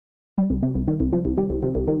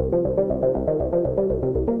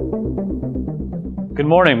Good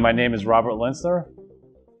morning, my name is Robert Lintzer,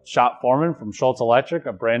 shop foreman from Schulz Electric,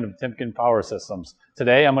 a brand of Timken power systems.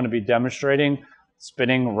 Today I'm going to be demonstrating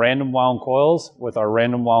spinning random wound coils with our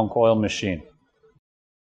random wound coil machine.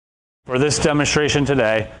 For this demonstration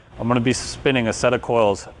today, I'm going to be spinning a set of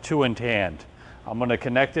coils 2 in hand. I'm going to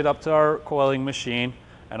connect it up to our coiling machine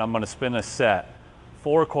and I'm going to spin a set,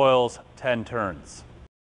 4 coils, 10 turns.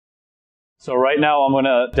 So right now I'm going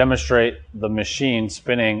to demonstrate the machine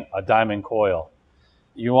spinning a diamond coil.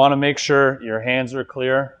 You want to make sure your hands are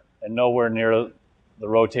clear and nowhere near the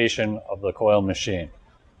rotation of the coil machine.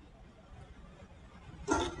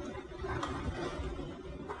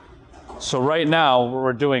 So right now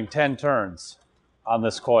we're doing 10 turns on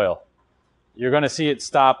this coil. You're going to see it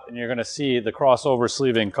stop and you're going to see the crossover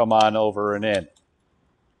sleeving come on over and in.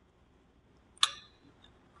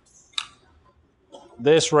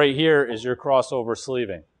 This right here is your crossover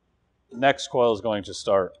sleeving. Next coil is going to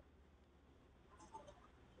start.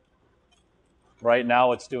 Right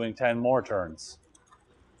now it's doing 10 more turns.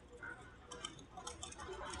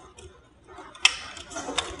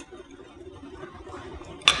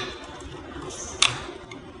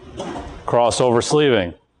 Crossover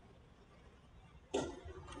sleeving.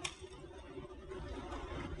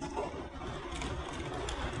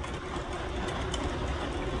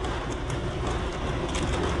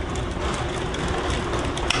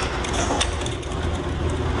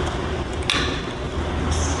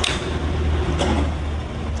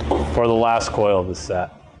 For the last coil of the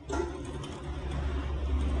set.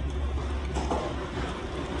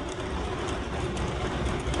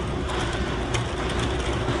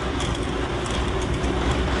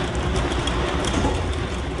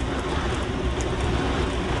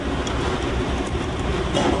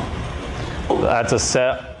 That's a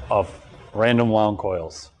set of random wound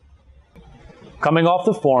coils. Coming off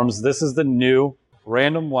the forms, this is the new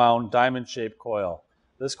random wound diamond shaped coil.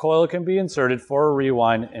 This coil can be inserted for a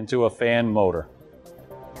rewind into a fan motor.